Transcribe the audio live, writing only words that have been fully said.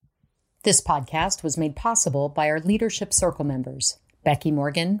This podcast was made possible by our Leadership Circle members, Becky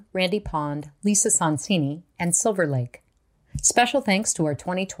Morgan, Randy Pond, Lisa Sonsini, and Silver Lake. Special thanks to our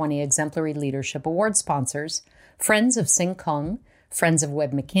 2020 Exemplary Leadership Award sponsors, Friends of Sing Kung, Friends of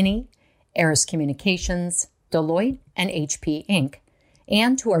Webb McKinney, Eris Communications, Deloitte, and HP Inc.,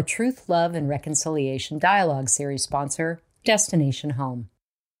 and to our Truth, Love, and Reconciliation Dialogue Series sponsor, Destination Home.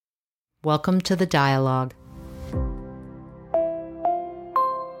 Welcome to the Dialogue.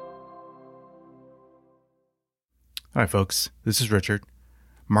 Hi, folks. This is Richard,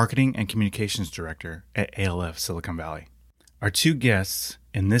 Marketing and Communications Director at ALF Silicon Valley. Our two guests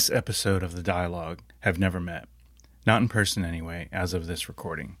in this episode of The Dialogue have never met. Not in person anyway, as of this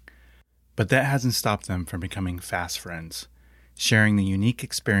recording. But that hasn't stopped them from becoming fast friends, sharing the unique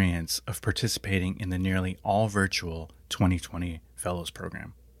experience of participating in the nearly all-virtual 2020 Fellows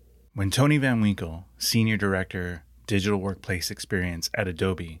Program. When Tony Van Winkle, Senior Director, Digital Workplace Experience at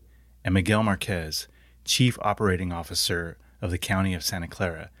Adobe, and Miguel Marquez, Chief Operating Officer of the County of Santa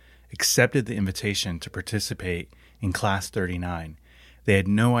Clara, accepted the invitation to participate in Class 39, they had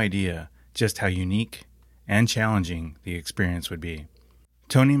no idea just how unique and challenging the experience would be.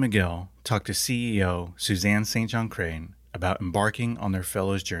 Tony and Miguel talked to CEO Suzanne St. John Crane about embarking on their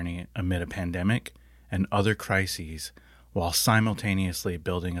fellows journey amid a pandemic and other crises while simultaneously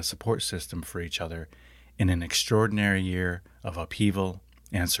building a support system for each other in an extraordinary year of upheaval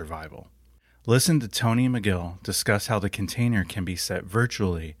and survival. Listen to Tony and Miguel discuss how the container can be set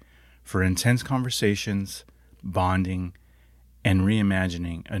virtually for intense conversations, bonding, and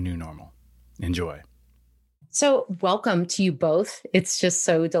reimagining a new normal. Enjoy. So welcome to you both. It's just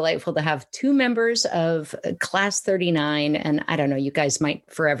so delightful to have two members of Class 39. And I don't know, you guys might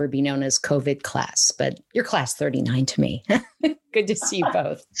forever be known as COVID class, but you're Class 39 to me. Good to see you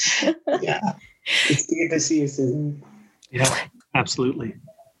both. Yeah, it's good to see you, Susan. Yeah, absolutely.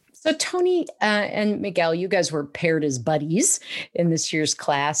 So Tony and Miguel, you guys were paired as buddies in this year's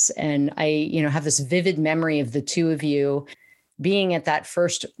class. And I, have this vivid memory of the two of you being at that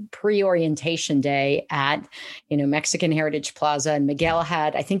first pre-orientation day at, Mexican Heritage Plaza. And Miguel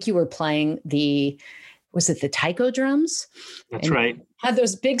I think you were playing was it the taiko drums? That's right. Had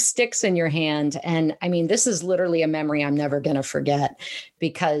those big sticks in your hand. And I mean, this is literally a memory I'm never going to forget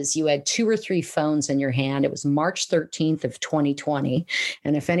because you had 2 or 3 phones in your hand. It was March 13th of 2020.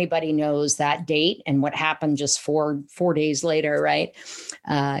 And if anybody knows that date and what happened just four days later, right?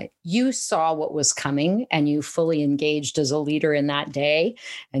 You saw what was coming and you fully engaged as a leader in that day.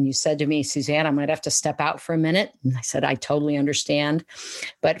 And you said to me, Suzanne, I might have to step out for a minute. And I said, I totally understand.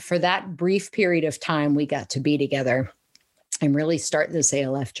 But for that brief period of time, we got to be together and really start this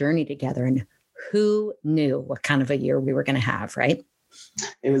ALF journey together. And who knew what kind of a year we were going to have, right?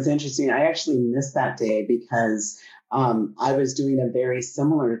 It was interesting. I actually missed that day because I was doing a very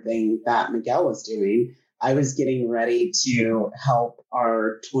similar thing that Miguel was doing. I was getting ready to help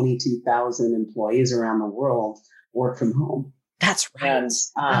our 22,000 employees around the world work from home. That's right. And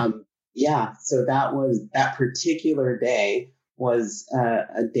so that particular day was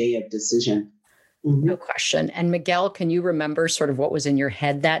a day of decision. Mm-hmm. No question. And Miguel, can you remember sort of what was in your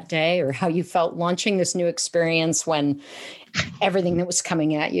head that day or how you felt launching this new experience when everything that was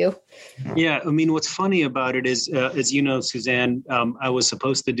coming at you? Yeah. I mean, what's funny about it is, as you know, Suzanne, I was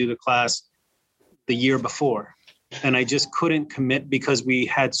supposed to do the class the year before, and I just couldn't commit because we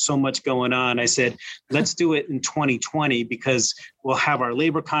had so much going on. I said, let's do it in 2020 because we'll have our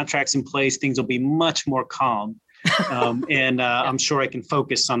labor contracts in place. Things will be much more calm. I'm sure I can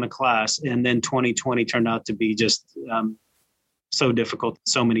focus on the class. And then 2020 turned out to be just so difficult in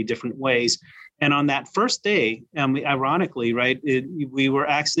so many different ways. And on that first day, ironically, right, we were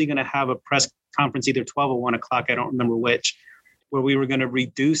actually going to have a press conference, either 12 or 1 o'clock, I don't remember which, where we were going to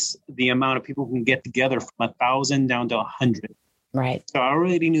reduce the amount of people who can get together from 1,000 down to 100. Right. So I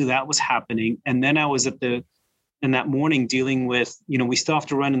already knew that was happening. And then I was in that morning dealing with, we still have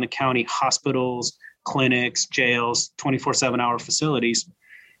to run in the county hospitals, clinics, jails, 24/7 hour facilities.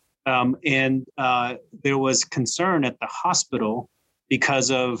 And there was concern at the hospital because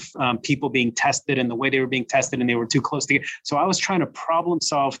of people being tested and the way they were being tested and they were too close together. So I was trying to problem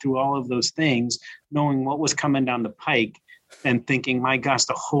solve through all of those things, knowing what was coming down the pike and thinking, my gosh,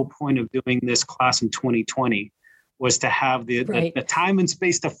 the whole point of doing this class in 2020 was to have the time and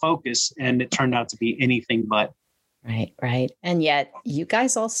space to focus. And it turned out to be anything but. Right, right. And yet you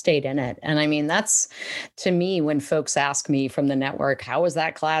guys all stayed in it. And I mean, that's to me, when folks ask me from the network, how is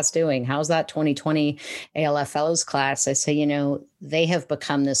that class doing? How's that 2020 ALF Fellows class? I say, they have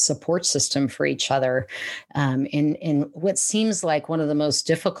become this support system for each other in what seems like one of the most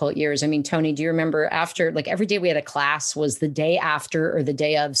difficult years. I mean, Tony, do you remember after, like every day we had a class was the day after or the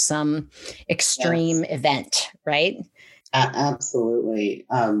day of some extreme event, right? Absolutely.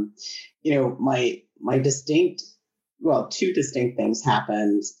 Two distinct things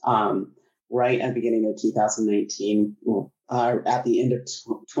happened right at the beginning of 2019, at the end of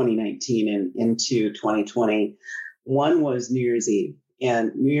 2019 and into 2020. One was New Year's Eve.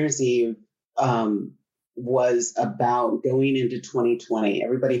 And New Year's Eve was about going into 2020.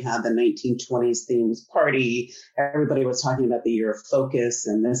 Everybody had the 1920s themes party. Everybody was talking about the year of focus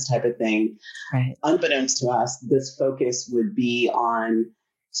and this type of thing. Right. Unbeknownst to us, this focus would be on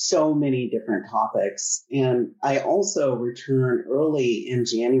so many different topics. And I also returned early in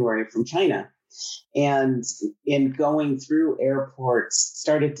January from China. And in going through airports,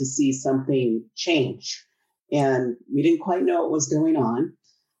 started to see something change. And we didn't quite know what was going on.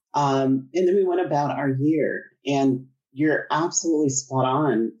 And then we went about our year. And you're absolutely spot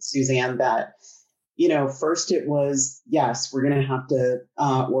on, Suzanne, that, first it was, yes, we're going to have to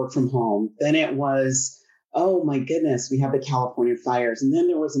work from home. Then it was, oh my goodness, we have the California fires. And then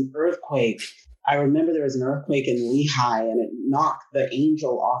there was an earthquake. I remember there was an earthquake in Lehi and it knocked the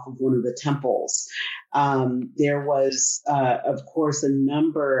angel off of one of the temples. There was, of course, a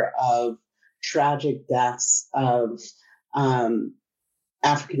number of tragic deaths of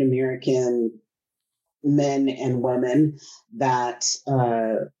African-American men and women that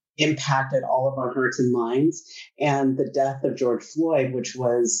impacted all of our hearts and minds. And the death of George Floyd, which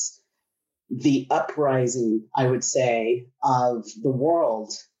was the uprising, I would say, of the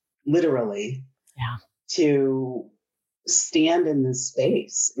world, literally, to stand in this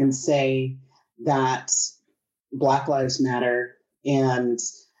space and say that Black Lives Matter and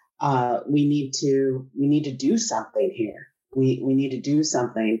we need to do something here. We need to do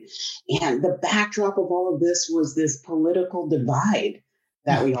something. And the backdrop of all of this was this political divide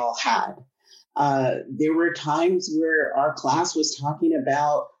that we all had. There were times where our class was talking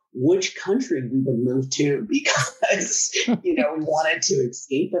about which country we would move to because, we wanted to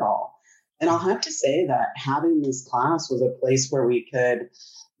escape it all. And I'll have to say that having this class was a place where we could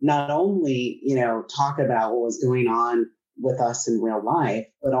not only, talk about what was going on with us in real life,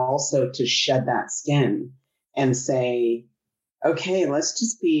 but also to shed that skin and say, okay, let's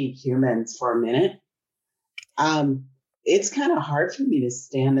just be humans for a minute. It's kind of hard for me to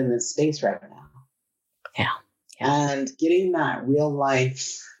stand in this space right now. Yeah. And getting that real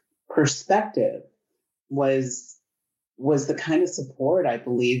life perspective was the kind of support I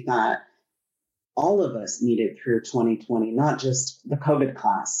believe that all of us needed through 2020, not just the COVID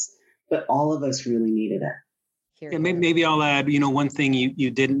class, but all of us really needed it. Yeah, maybe I'll add, one thing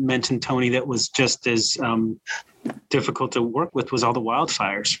you didn't mention, Tony, that was just as difficult to work with was all the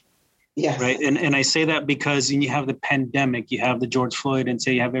wildfires. Yes. Right. And I say that because you have the pandemic, you have the George Floyd, and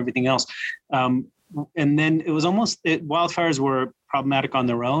say you have everything else. And then it was wildfires were problematic on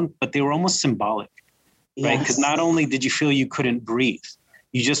their own, but they were almost symbolic, right? Because not only did you feel you couldn't breathe,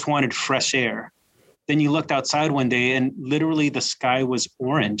 you just wanted fresh air. Then you looked outside one day and literally the sky was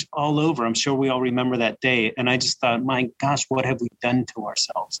orange all over. I'm sure we all remember that day. And I just thought, my gosh, what have we done to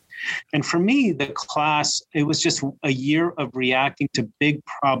ourselves? And for me, the class, it was just a year of reacting to big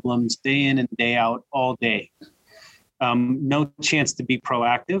problems day in and day out all day. No chance to be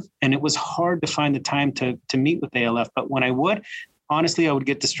proactive. And it was hard to find the time to meet with ALF. But when I would, honestly, I would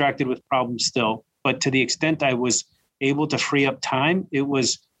get distracted with problems still. But to the extent I was able to free up time, it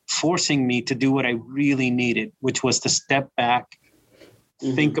was forcing me to do what I really needed, which was to step back,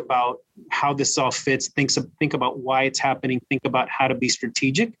 think about how this all fits, think about why it's happening, think about how to be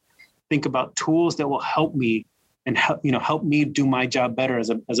strategic, think about tools that will help me and help me do my job better as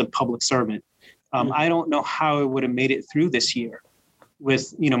a public servant. I don't know how I would have made it through this year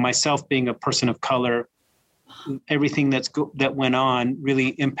with, myself being a person of color. Everything that went on really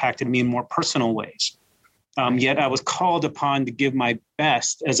impacted me in more personal ways. Yet I was called upon to give my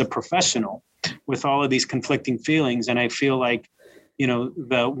best as a professional with all of these conflicting feelings. And I feel like,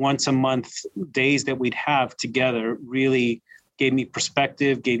 the once a month days that we'd have together really gave me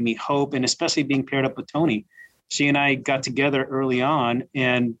perspective, gave me hope, and especially being paired up with Tony. She and I got together early on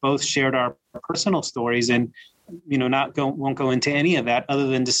and both shared our personal stories and, won't go into any of that other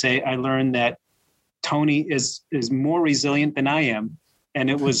than to say, I learned that Tony is more resilient than I am. And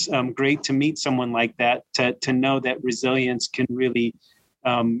it was great to meet someone like that, to know that resilience can really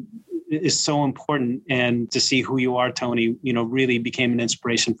is so important. And to see who you are, Tony, really became an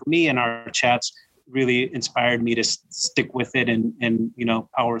inspiration for me, and our chats really inspired me to stick with it and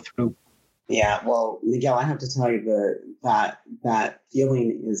power through. Yeah, well, Miguel, I have to tell you that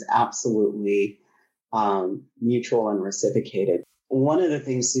feeling is absolutely mutual and reciprocated. One of the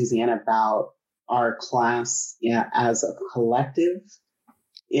things, Suzanne, about our class as a collective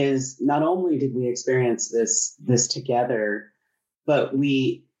is not only did we experience this together, but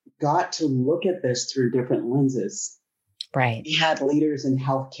we got to look at this through different lenses. Right. We had leaders in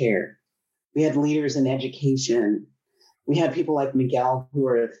healthcare. We had leaders in education. We had people like Miguel who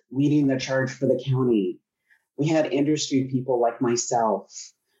are leading the charge for the county. We had industry people like myself.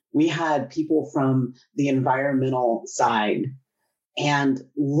 We had people from the environmental side. And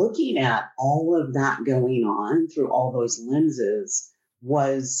looking at all of that going on through all those lenses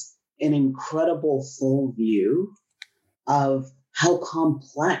was an incredible full view of how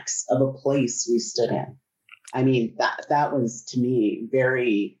complex of a place we stood in. I mean, that was, to me,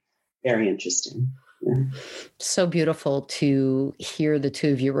 very, very interesting. Yeah. So beautiful to hear the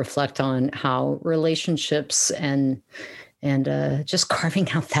two of you reflect on how relationships and just carving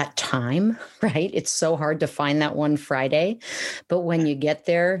out that time, right? It's so hard to find that one Friday, but when you get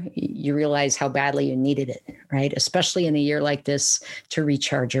there, you realize how badly you needed it, right? Especially in a year like this to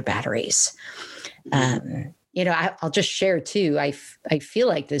recharge your batteries. I'll just share too. I feel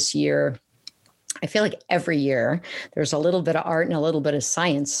like this year, I feel like every year there's a little bit of art and a little bit of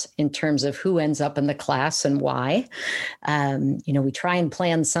science in terms of who ends up in the class and why. We try and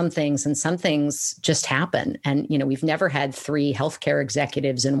plan some things and some things just happen. And, we've never had 3 healthcare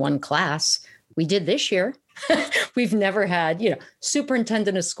executives in one class. We did this year. We've never had,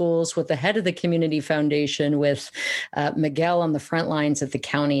 superintendent of schools with the head of the community foundation with Miguel on the front lines at the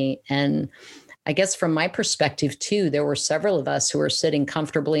county. And I guess from my perspective, too, there were several of us who were sitting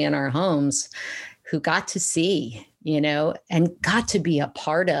comfortably in our homes who got to see, and got to be a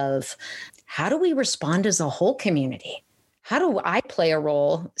part of how do we respond as a whole community? How do I play a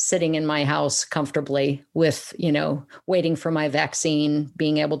role sitting in my house comfortably with, waiting for my vaccine,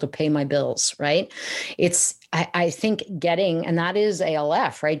 being able to pay my bills, right? I think and that is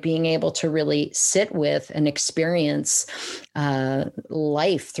ALF, right? Being able to really sit with and experience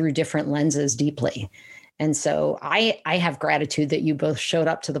life through different lenses deeply. And so I have gratitude that you both showed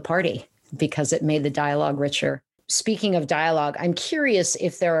up to the party because it made the dialogue richer. Speaking of dialogue, I'm curious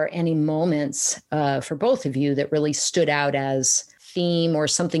if there are any moments for both of you that really stood out as theme or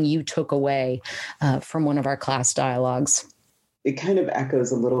something you took away from one of our class dialogues. It kind of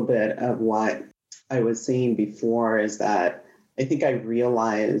echoes a little bit of what I was saying before, is that I think I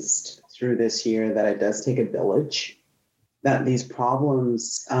realized through this year that it does take a village, that these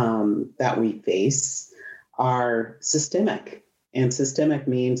problems that we face are systemic. And systemic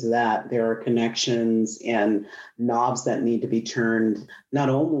means that there are connections and knobs that need to be turned, not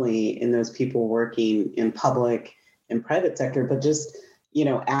only in those people working in public and private sector, but just,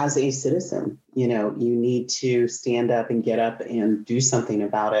 as a citizen, you need to stand up and get up and do something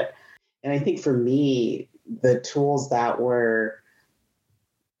about it. And I think for me, the tools that are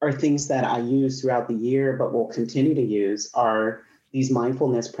things that I use throughout the year, but will continue to use, are these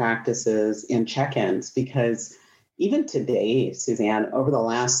mindfulness practices and check-ins, because even today, Suzanne, over the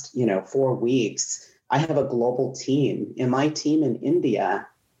last, 4 weeks, I have a global team, and my team in India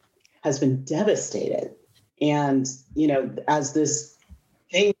has been devastated. And, as this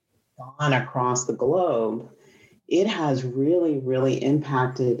thing has gone across the globe, it has really, really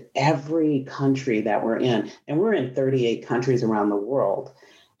impacted every country that we're in. And we're in 38 countries around the world.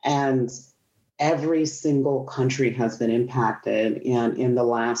 And every single country has been impacted. And in the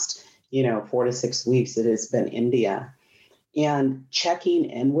last 4 to 6 weeks, it has been India. And checking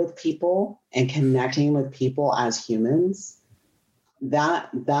in with people and connecting with people as humans,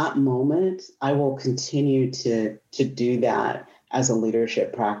 that moment, I will continue to do that as a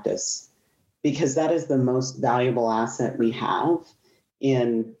leadership practice, because that is the most valuable asset we have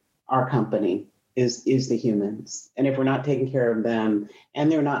in our company is the humans. And if we're not taking care of them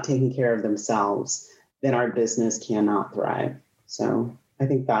and they're not taking care of themselves, then our business cannot thrive. So I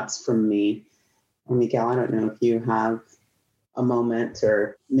think that's from me. Miguel, I don't know if you have a moment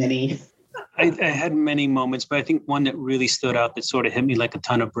or many. I had many moments, but I think one that really stood out that sort of hit me like a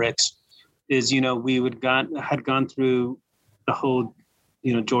ton of bricks is, we had gone through the whole,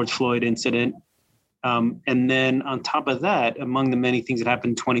 George Floyd incident. And then on top of that, among the many things that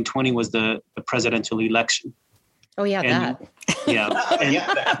happened in 2020 was the presidential election. Oh, yeah, that. Yeah. And,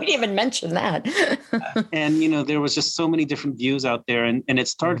 we didn't even mention that. And, there was just so many different views out there. And it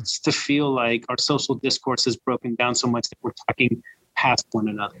starts to feel like our social discourse is broken down so much that we're talking past one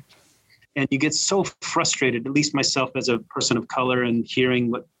another. And you get so frustrated, at least myself as a person of color, and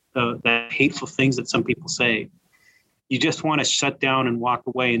hearing what the hateful things that some people say. You just want to shut down and walk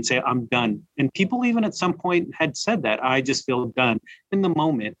away and say, I'm done. And people even at some point had said that, I just feel done in the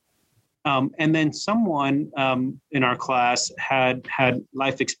moment. And then someone in our class had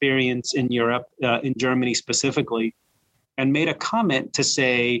life experience in Europe, in Germany specifically, and made a comment to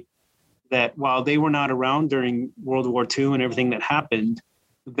say that while they were not around during World War II and everything that happened,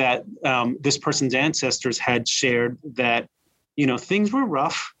 that this person's ancestors had shared that, things were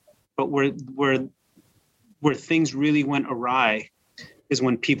rough, but where things really went awry is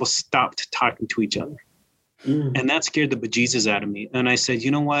when people stopped talking to each other. And that scared the bejesus out of me. And I said, you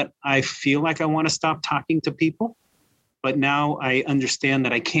know what? I feel like I want to stop talking to people, but now I understand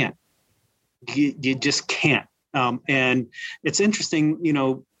that I can't. You just can't. And it's interesting,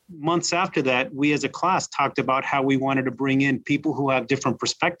 months after that, we as a class talked about how we wanted to bring in people who have different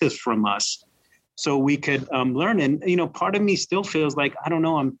perspectives from us so we could learn. And, part of me still feels like, I don't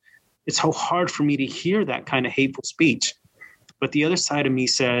know, it's so hard for me to hear that kind of hateful speech. But the other side of me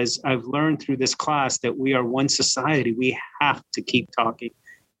says, I've learned through this class that we are one society. We have to keep talking,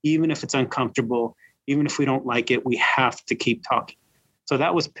 even if it's uncomfortable, even if we don't like it, we have to keep talking. So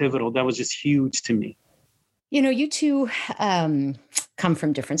that was pivotal. That was just huge to me. You two come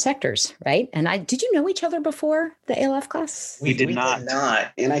from different sectors, right? And did you know each other before the ALF class? We did not.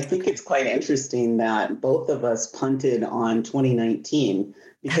 And I think it's quite interesting that both of us punted on 2019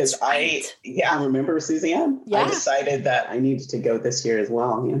 because I remember, Suzanne? Yeah. I decided that I needed to go this year as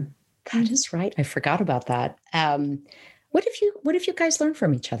well. Yeah. God is right. I forgot about that. What have you guys learned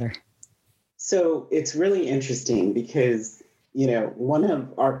from each other? So it's really interesting because, one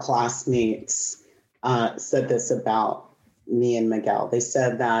of our classmates said this about me and Miguel. They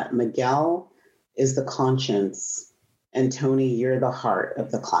said that Miguel is the conscience and Tony, you're the heart of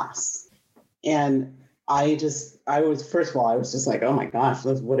the class. And I was just like, oh my gosh,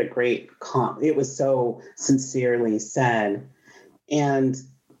 what a great it was so sincerely said. And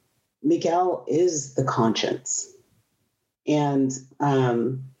Miguel is the conscience. And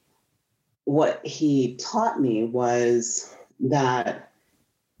what he taught me was that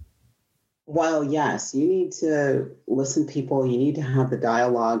while, yes, you need to listen to people, you need to have the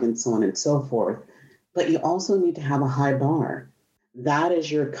dialogue and so on and so forth, but you also need to have a high bar. That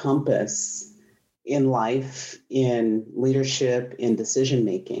is your compass in life, in leadership, in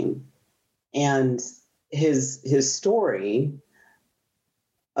decision-making. And his story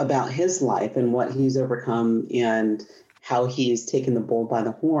about his life and what he's overcome and how he's taken the bull by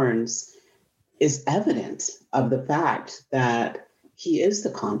the horns is evident of the fact that he is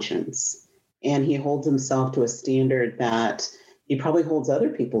the conscience. And he holds himself to a standard that he probably holds other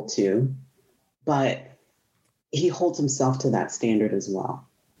people to, but he holds himself to that standard as well.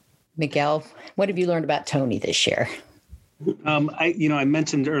 Miguel, what have you learned about Tony this year? I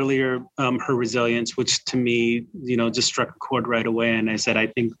mentioned earlier her resilience, which to me, just struck a chord right away. And I said, I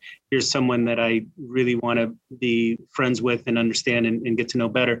think here's someone that I really want to be friends with and understand and get to know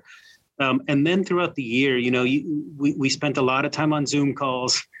better. And then throughout the year, we spent a lot of time on Zoom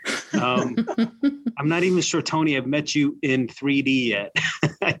calls. I'm not even sure, Tony, I've met you in 3D yet.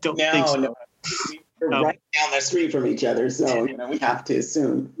 I don't think so. No. We're right down the street from each other, so we have to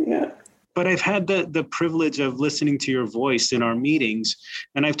assume. Yeah. But I've had the privilege of listening to your voice in our meetings,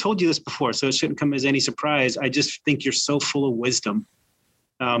 and I've told you this before, so it shouldn't come as any surprise. I just think you're so full of wisdom,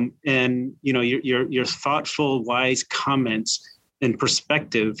 and your thoughtful, wise comments and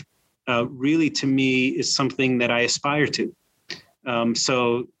perspective really, to me, is something that I aspire to.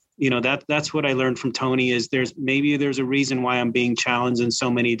 So that's what I learned from Tony is there's a reason why I'm being challenged in so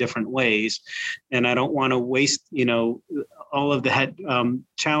many different ways. And I don't want to waste, all of that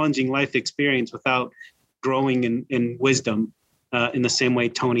challenging life experience without growing in wisdom in the same way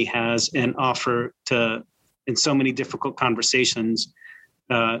Tony has, and offer to, in so many difficult conversations,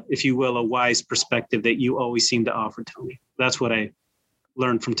 if you will, a wise perspective that you always seem to offer, Tony. That's what I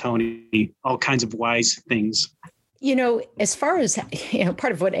learned from Tony, all kinds of wise things. As far as,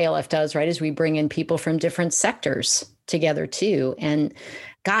 part of what ALF does, right, is we bring in people from different sectors together too. And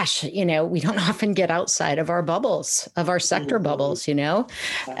gosh, we don't often get outside of our bubbles, of our sector bubbles,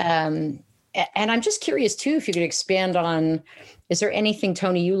 And I'm just curious too, if you could expand on, is there anything,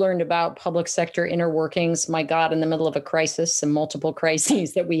 Tony, you learned about public sector inner workings, my God, in the middle of a crisis and multiple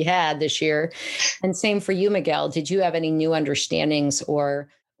crises that we had this year? And same for you, Miguel. Did you have any new understandings or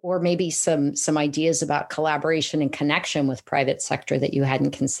maybe some ideas about collaboration and connection with private sector that you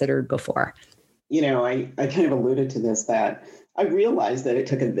hadn't considered before? I kind of alluded to this, that I realized that it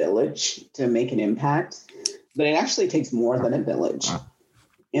took a village to make an impact, but it actually takes more than a village.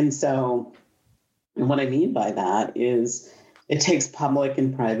 And so, and what I mean by that is it takes public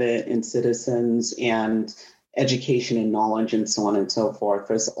and private and citizens and education and knowledge and so on and so forth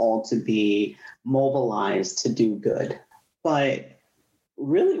for us all to be mobilized to do good. But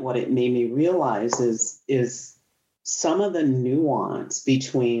really what it made me realize is some of the nuance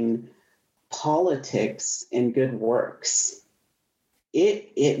between politics and good works.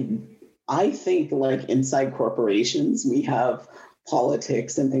 I think like inside corporations, we have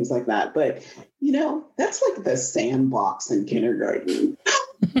politics and things like that. But, that's like the sandbox in kindergarten.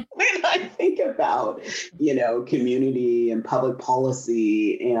 When I think about, community and public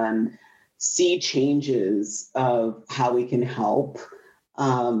policy and see changes of how we can help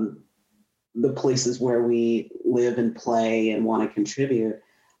the places where we live and play and want to contribute,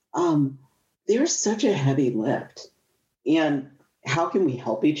 there's such a heavy lift. And how can we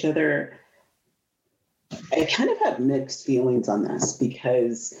help each other? I kind of have mixed feelings on this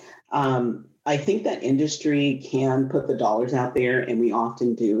because I think that industry can put the dollars out there, and we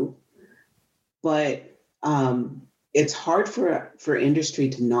often do. But it's hard for industry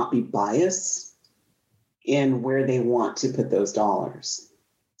to not be biased in where they want to put those dollars.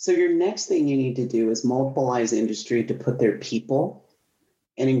 So your next thing you need to do is mobilize industry to put their people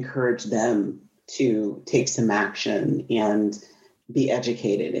and encourage them to take some action and be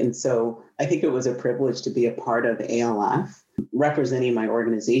educated. And so I think it was a privilege to be a part of ALF, representing my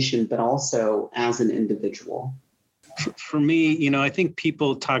organization, but also as an individual. For me, I think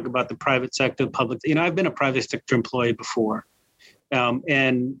people talk about the private sector, public. I've been a private sector employee before,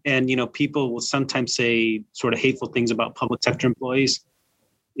 and people will sometimes say sort of hateful things about public sector employees.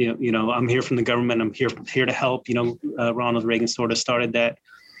 I'm here from the government. I'm here to help. Ronald Reagan sort of started that.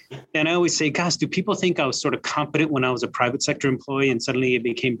 And I always say, gosh, do people think I was sort of competent when I was a private sector employee and suddenly it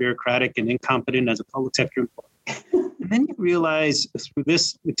became bureaucratic and incompetent as a public sector employee? And then you realize through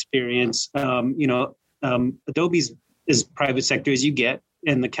this experience, Adobe's is private sector as you get,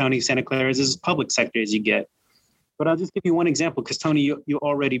 and the county of Santa Clara is as public sector as you get. But I'll just give you one example because, Tony, you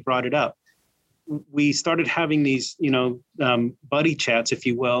already brought it up. We started having these, buddy chats, if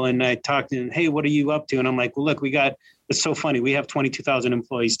you will. And I talked to him, hey, what are you up to? And I'm like, well, look, it's so funny. We have 22,000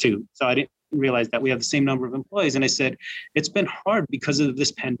 employees too. So I didn't realize that we have the same number of employees. And I said, it's been hard because of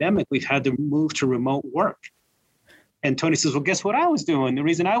this pandemic. We've had to move to remote work. And Tony says, well, guess what I was doing? The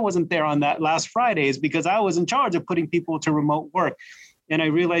reason I wasn't there on that last Friday is because I was in charge of putting people to remote work. And I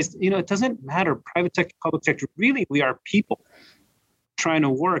realized, it doesn't matter, private sector, public sector, really, we are people trying to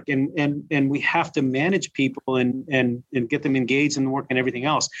work and we have to manage people and get them engaged in the work and everything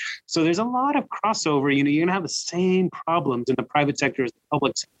else. So there's a lot of crossover. You're going to have the same problems in the private sector as the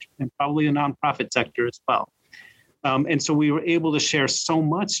public sector and probably the nonprofit sector as well. And so we were able to share so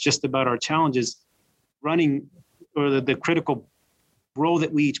much just about our challenges running or the critical role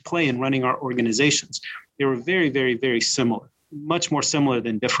that we each play in running our organizations. They were very, very, very similar, much more similar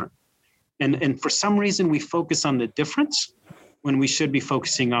than different. And for some reason, we focus on the difference when we should be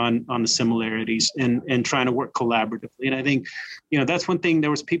focusing on the similarities and trying to work collaboratively. And I think, that's one thing.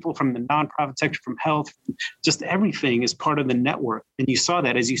 There was people from the nonprofit sector, from health, just everything is part of the network. And you saw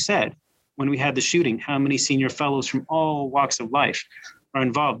that, as you said, when we had the shooting, how many senior fellows from all walks of life are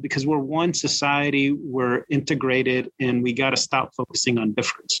involved, because we're one society, we're integrated, and we got to stop focusing on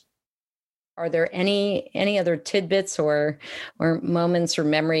difference. Are there any other tidbits or moments or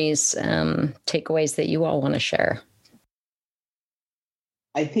memories, takeaways that you all want to share?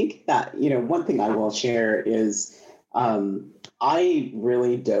 I think that, one thing I will share is I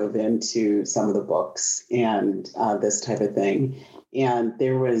really dove into some of the books and this type of thing. And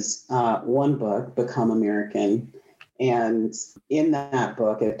there was one book, Become American. And in that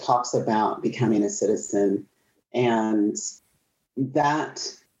book, it talks about becoming a citizen. And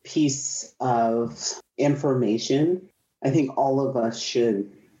that piece of information, I think all of us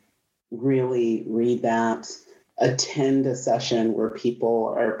should really read that, attend a session where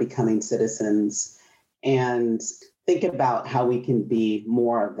people are becoming citizens, and think about how we can be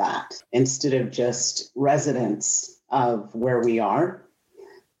more of that instead of just residents of where we are.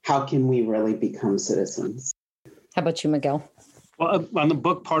 How can we really become citizens? How about you, Miguel? Well, on the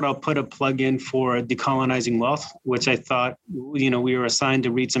book part, I'll put a plug in for Decolonizing Wealth, which I thought, we were assigned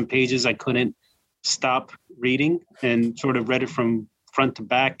to read some pages. I couldn't stop reading and sort of read it from front to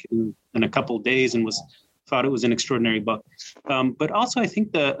back in a couple of days and thought it was an extraordinary book. But also, I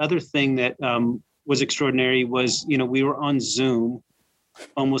think the other thing that was extraordinary was, we were on Zoom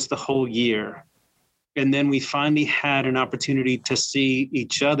almost the whole year. And then we finally had an opportunity to see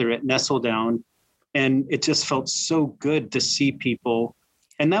each other at Nestledown. And it just felt so good to see people.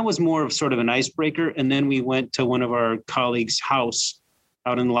 And that was more of sort of an icebreaker. And then we went to one of our colleagues' house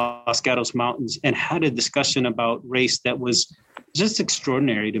out in the Los Gatos Mountains and had a discussion about race that was just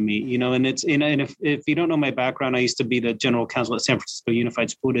extraordinary to me, you know. And it's, and if you don't know my background, I used to be the general counsel at San Francisco Unified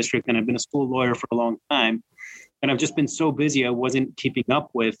School District, and I've been a school lawyer for a long time. And I've just been so busy, I wasn't keeping up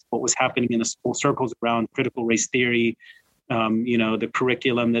with what was happening in the school circles around critical race theory, you know, the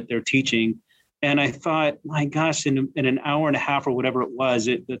curriculum that they're teaching. And I thought, my gosh, in an hour and a half or whatever it was,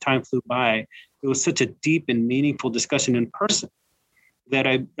 the time flew by. It was such a deep and meaningful discussion in person that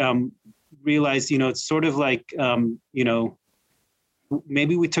I realized, you know, it's sort of like, you know,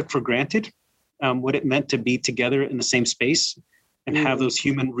 maybe we took for granted what it meant to be together in the same space and have those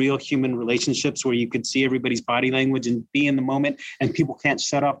real human relationships where you could see everybody's body language and be in the moment, and people can't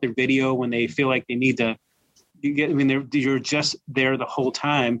shut off their video when they feel like they need to. You're just there the whole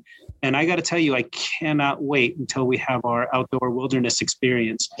time. And I got to tell you, I cannot wait until we have our outdoor wilderness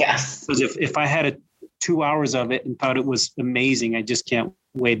experience. Yes. Because if I had 2 hours of it and thought it was amazing, I just can't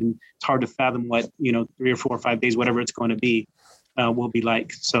wait. And it's hard to fathom what, you know, 3 or 4 or 5 days, whatever it's going to be, will be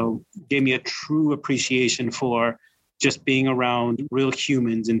like. So gave me a true appreciation for just being around real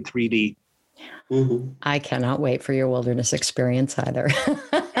humans in 3D. Mm-hmm. I cannot wait for your wilderness experience either.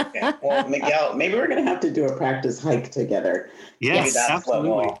 Okay. Well, Miguel, maybe we're going to have to do a practice hike together. Yes,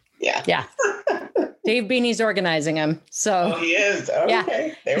 absolutely. Yeah. Dave Beanie's organizing them. So he is.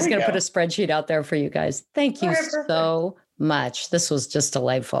 Okay. Yeah. He's going to put a spreadsheet out there for you guys. Thank you so much. This was just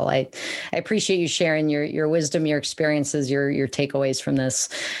delightful. I appreciate you sharing your wisdom, your experiences, your takeaways from this.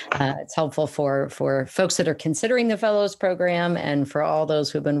 It's helpful for folks that are considering the fellows program, and for all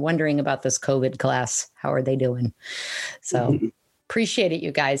those who've been wondering about this COVID class. How are they doing? So appreciate it,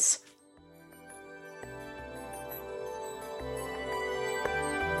 you guys.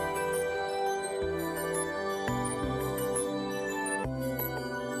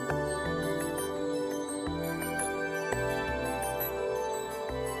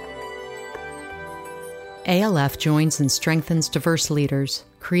 ALF joins and strengthens diverse leaders,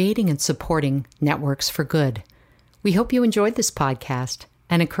 creating and supporting networks for good. We hope you enjoyed this podcast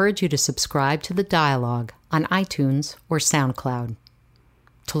and encourage you to subscribe to The Dialogue on iTunes or SoundCloud.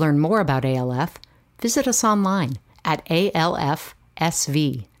 To learn more about ALF, visit us online at alfsv.org.